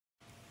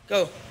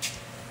Go.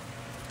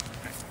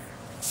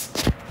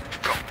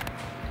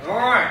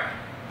 Alright,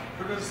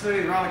 we're going to see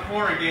around the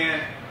corner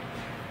again.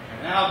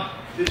 And now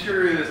this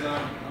year is,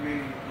 I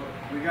mean,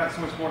 we got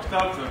so much more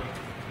stuff to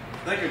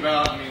think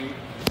about. I mean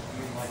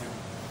like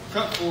a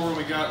cut floor,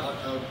 we got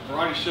like a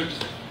variety of shifts,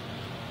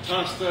 a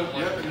ton of stuff.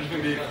 Like, there's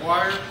going to be a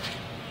choir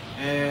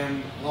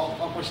and a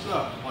lot more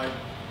stuff, like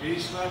 80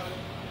 stuff.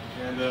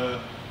 And yeah,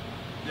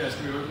 it's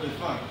going to be really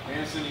fun.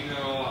 Hanson, you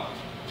know a lot.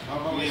 How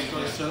about we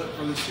start set up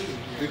for this season?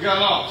 We got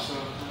it all, so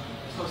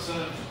let's start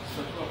setting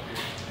stuff up here.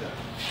 Yeah.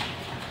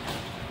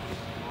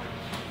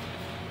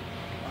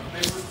 My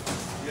favorite?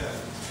 Yeah.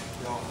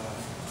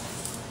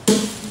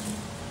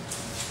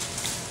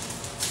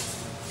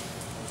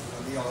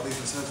 Y'all need all these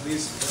besides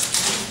these?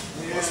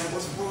 Yeah.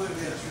 What's important?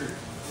 Yeah, sure.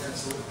 Yeah,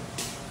 absolutely.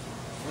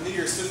 We need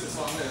your assistance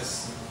on this.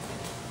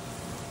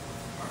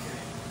 Okay.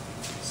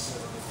 So,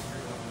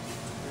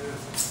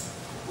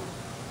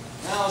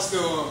 Now let's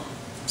go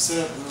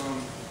set up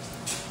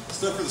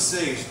stuff for the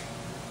stage.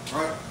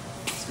 All right.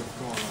 Let's go.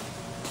 Come on.